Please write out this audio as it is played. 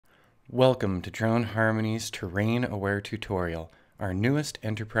Welcome to Drone Harmony's Terrain Aware tutorial, our newest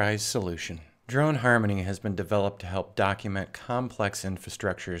enterprise solution. Drone Harmony has been developed to help document complex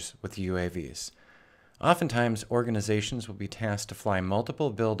infrastructures with UAVs. Oftentimes, organizations will be tasked to fly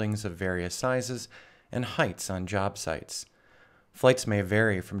multiple buildings of various sizes and heights on job sites. Flights may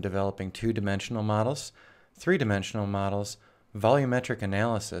vary from developing two-dimensional models, three-dimensional models, volumetric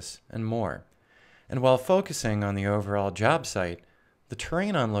analysis, and more. And while focusing on the overall job site, the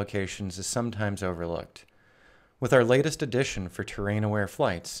terrain on locations is sometimes overlooked. With our latest addition for terrain-aware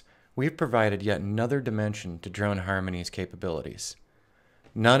flights, we've provided yet another dimension to Drone Harmony's capabilities.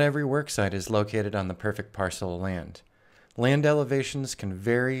 Not every worksite is located on the perfect parcel of land. Land elevations can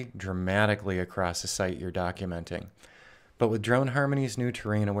vary dramatically across a site you're documenting. But with Drone Harmony's new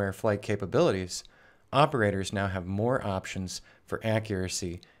terrain-aware flight capabilities, operators now have more options for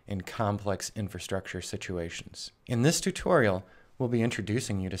accuracy in complex infrastructure situations. In this tutorial, we'll be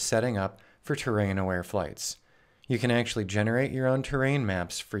introducing you to setting up for terrain-aware flights. You can actually generate your own terrain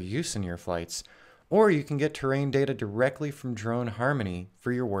maps for use in your flights, or you can get terrain data directly from Drone Harmony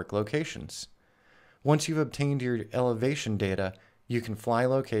for your work locations. Once you've obtained your elevation data, you can fly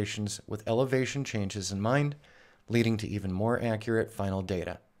locations with elevation changes in mind, leading to even more accurate final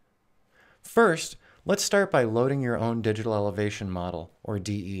data. First, let's start by loading your own digital elevation model, or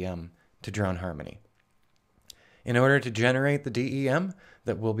DEM, to Drone Harmony. In order to generate the DEM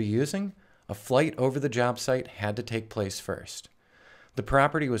that we'll be using, a flight over the job site had to take place first. The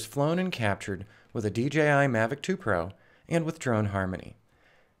property was flown and captured with a DJI Mavic 2 Pro and with Drone Harmony.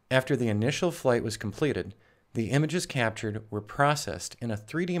 After the initial flight was completed, the images captured were processed in a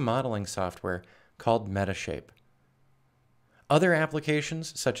 3D modeling software called Metashape. Other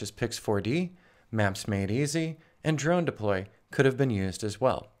applications such as Pix4D, Maps Made Easy, and Drone Deploy could have been used as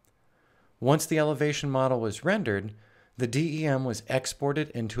well. Once the elevation model was rendered, the DEM was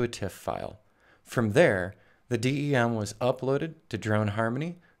exported into a TIFF file. From there, the DEM was uploaded to Drone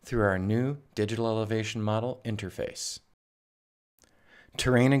Harmony through our new digital elevation model interface.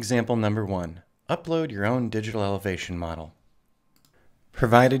 Terrain example number 1. Upload your own digital elevation model.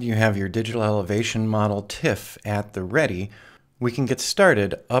 Provided you have your digital elevation model TIFF at the ready, we can get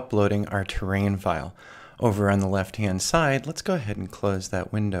started uploading our terrain file. Over on the left-hand side, let's go ahead and close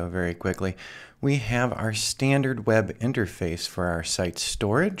that window very quickly. We have our standard web interface for our site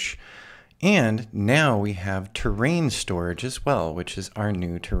storage, and now we have terrain storage as well, which is our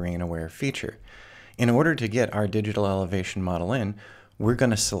new terrain-aware feature. In order to get our digital elevation model in, we're going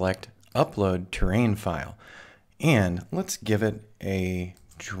to select Upload Terrain File, and let's give it a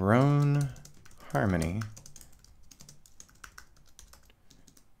Drone Harmony.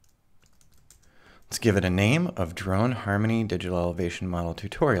 Let's give it a name of Drone Harmony Digital Elevation Model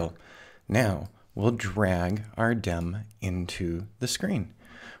Tutorial. Now, we'll drag our DEM into the screen.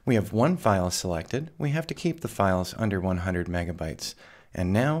 We have one file selected. We have to keep the files under 100 megabytes.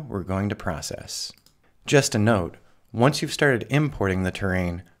 And now we're going to process. Just a note, once you've started importing the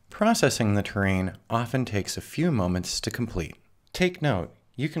terrain, processing the terrain often takes a few moments to complete. Take note,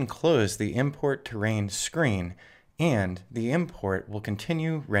 you can close the Import Terrain screen, and the import will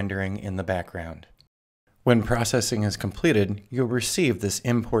continue rendering in the background. When processing is completed, you'll receive this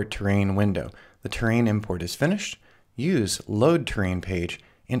Import Terrain window. The terrain import is finished. Use Load Terrain page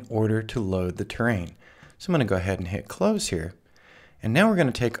in order to load the terrain. So I'm going to go ahead and hit Close here. And now we're going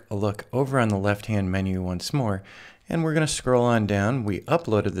to take a look over on the left-hand menu once more, and we're going to scroll on down. We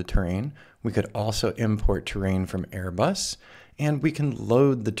uploaded the terrain. We could also import terrain from Airbus, and we can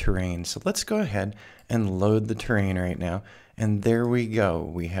load the terrain. So let's go ahead and load the terrain right now. And there we go.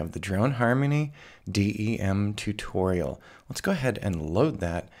 We have the Drone Harmony DEM tutorial. Let's go ahead and load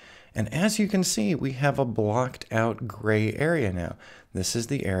that. And as you can see, we have a blocked out gray area now. This is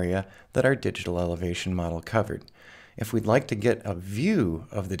the area that our digital elevation model covered. If we'd like to get a view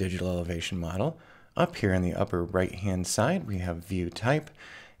of the digital elevation model, up here in the upper right-hand side, we have View Type.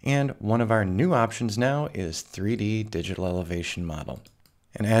 And one of our new options now is 3D Digital Elevation Model.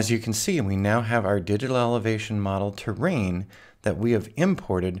 And as you can see, we now have our digital elevation model terrain that we have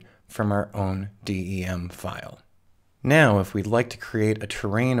imported from our own DEM file. Now, if we'd like to create a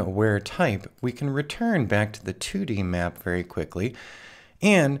terrain-aware type, we can return back to the 2D map very quickly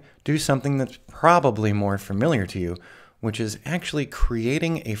and do something that's probably more familiar to you, which is actually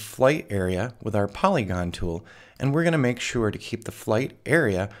creating a flight area with our polygon tool, and we're going to make sure to keep the flight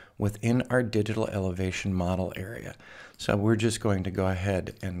area within our digital elevation model area. So we're just going to go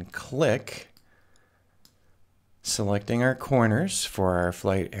ahead and click, selecting our corners for our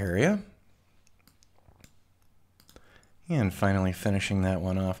flight area, and finally finishing that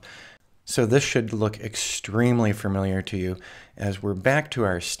one off. So this should look extremely familiar to you as we're back to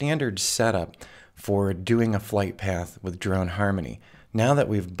our standard setup for doing a flight path with Drone Harmony. Now that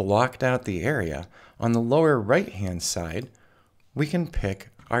we've blocked out the area, on the lower right-hand side, we can pick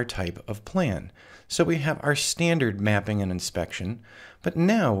our type of plan. So we have our standard mapping and inspection, but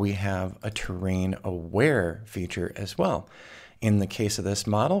now we have a terrain aware feature as well. In the case of this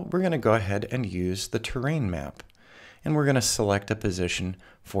model, we're going to go ahead and use the terrain map. And we're going to select a position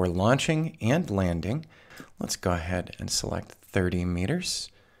for launching and landing. Let's go ahead and select 30 meters.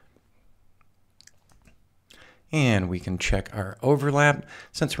 And we can check our overlap.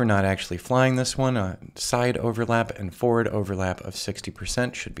 Since we're not actually flying this one, a side overlap and forward overlap of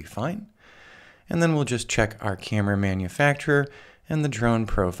 60% should be fine. And then we'll just check our camera manufacturer and the drone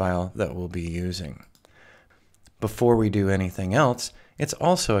profile that we'll be using. Before we do anything else, it's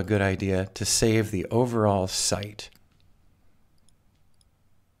also a good idea to save the overall site.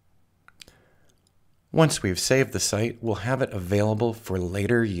 Once we've saved the site, we'll have it available for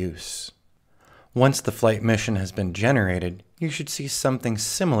later use. Once the flight mission has been generated, you should see something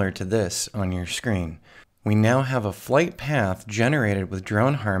similar to this on your screen. We now have a flight path generated with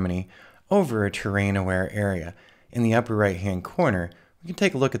Drone Harmony over a terrain-aware area. In the upper right-hand corner, we can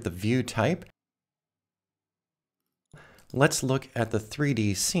take a look at the view type. Let's look at the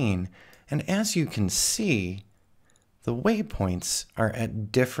 3D scene, and as you can see, the waypoints are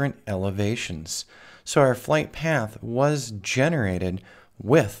at different elevations. So our flight path was generated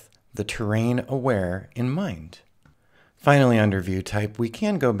with the terrain aware in mind. Finally, under view type, we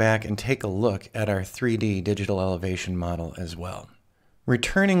can go back and take a look at our 3D digital elevation model as well.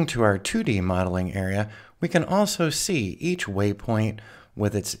 Returning to our 2D modeling area, we can also see each waypoint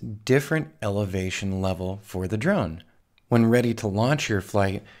with its different elevation level for the drone. When ready to launch your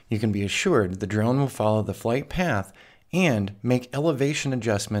flight, you can be assured the drone will follow the flight path and make elevation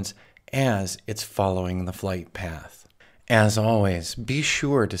adjustments as it's following the flight path. As always, be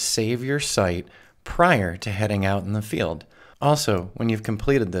sure to save your site prior to heading out in the field. Also, when you've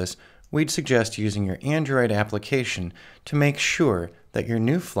completed this, we'd suggest using your Android application to make sure that your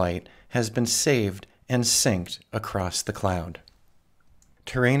new flight has been saved and synced across the cloud.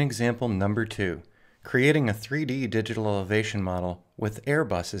 Terrain example number 2, creating a 3D digital elevation model with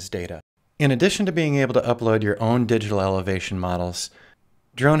Airbus's data. In addition to being able to upload your own digital elevation models,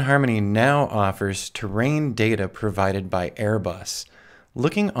 Drone Harmony now offers terrain data provided by Airbus.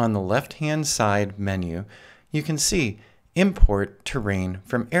 Looking on the left-hand side menu, you can see Import Terrain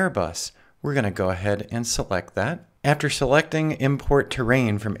from Airbus. We're going to go ahead and select that. After selecting Import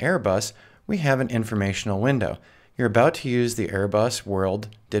Terrain from Airbus, we have an informational window. You're about to use the Airbus World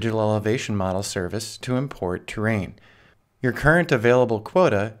Digital Elevation Model service to import terrain. Your current available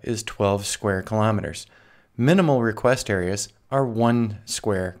quota is 12 square kilometers. Minimal request areas are 1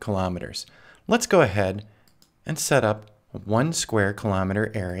 square kilometers. Let's go ahead and set up a 1 square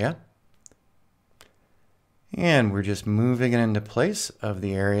kilometer area. And we're just moving it into place of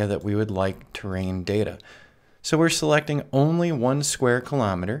the area that we would like terrain data. So we're selecting only 1 square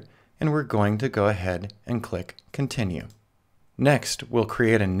kilometer, and we're going to go ahead and click Continue. Next, we'll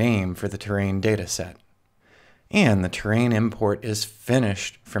create a name for the terrain data set. And the terrain import is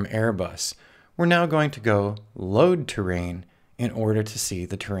finished from Airbus. We're now going to go Load Terrain in order to see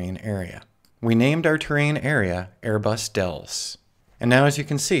the terrain area. We named our terrain area Airbus Dells. And now as you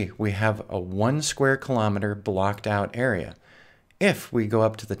can see, we have a 1 square kilometer blocked out area. If we go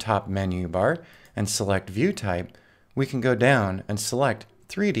up to the top menu bar and select View Type, we can go down and select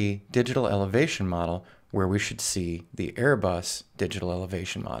 3D Digital Elevation Model, where we should see the Airbus Digital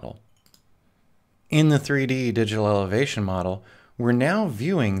Elevation Model. In the 3D Digital Elevation Model, we're now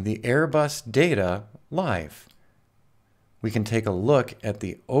viewing the Airbus data live. We can take a look at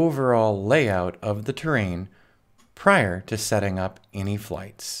the overall layout of the terrain prior to setting up any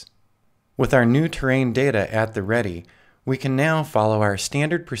flights. With our new terrain data at the ready, we can now follow our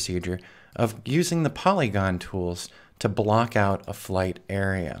standard procedure of using the polygon tools to block out a flight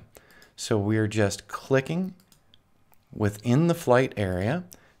area. So we're just clicking within the flight area,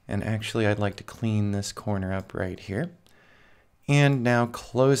 and actually I'd like to clean this corner up right here, and now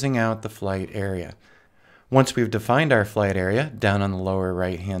closing out the flight area. Once we've defined our flight area down on the lower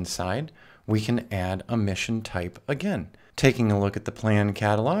right-hand side, we can add a mission type again. Taking a look at the plan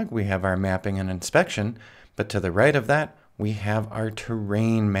catalog, we have our mapping and inspection, but to the right of that, we have our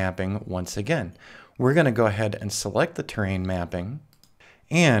terrain mapping once again. We're going to go ahead and select the terrain mapping,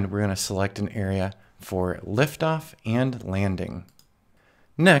 and we're going to select an area for liftoff and landing.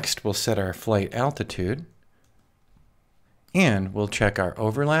 Next, we'll set our flight altitude, and we'll check our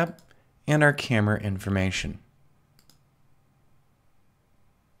overlap and our camera information.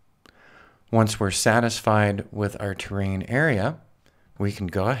 Once we're satisfied with our terrain area, we can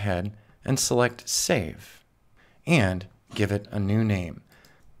go ahead and select Save and give it a new name.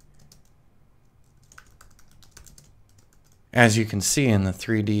 As you can see in the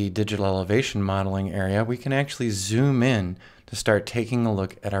 3D digital elevation modeling area, we can actually zoom in to start taking a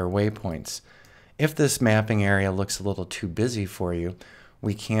look at our waypoints. If this mapping area looks a little too busy for you,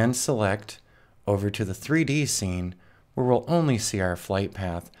 we can select over to the 3D scene where we'll only see our flight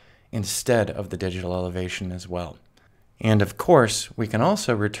path instead of the digital elevation as well. And of course, we can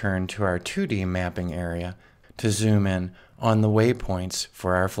also return to our 2D mapping area to zoom in on the waypoints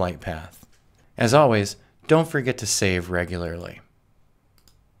for our flight path. As always, don't forget to save regularly.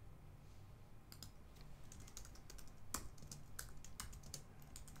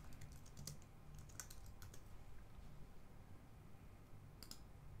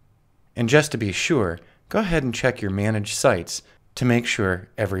 And just to be sure, go ahead and check your managed sites to make sure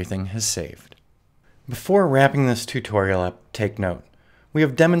everything has saved. Before wrapping this tutorial up, take note. We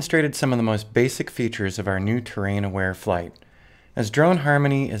have demonstrated some of the most basic features of our new terrain-aware flight. As Drone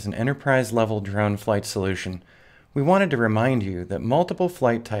Harmony is an enterprise-level drone flight solution, we wanted to remind you that multiple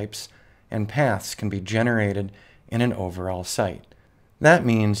flight types and paths can be generated in an overall site. That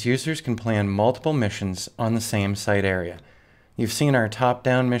means users can plan multiple missions on the same site area. You've seen our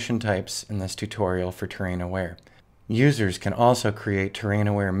top-down mission types in this tutorial for terrain-aware. Users can also create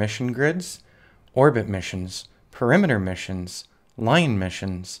terrain-aware mission grids, orbit missions, perimeter missions, line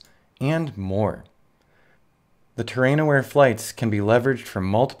missions, and more. The terrain-aware flights can be leveraged for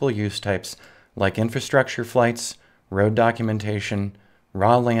multiple use types like infrastructure flights, road documentation,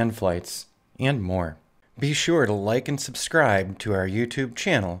 raw land flights, and more. Be sure to like and subscribe to our YouTube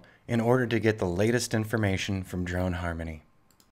channel in order to get the latest information from Drone Harmony.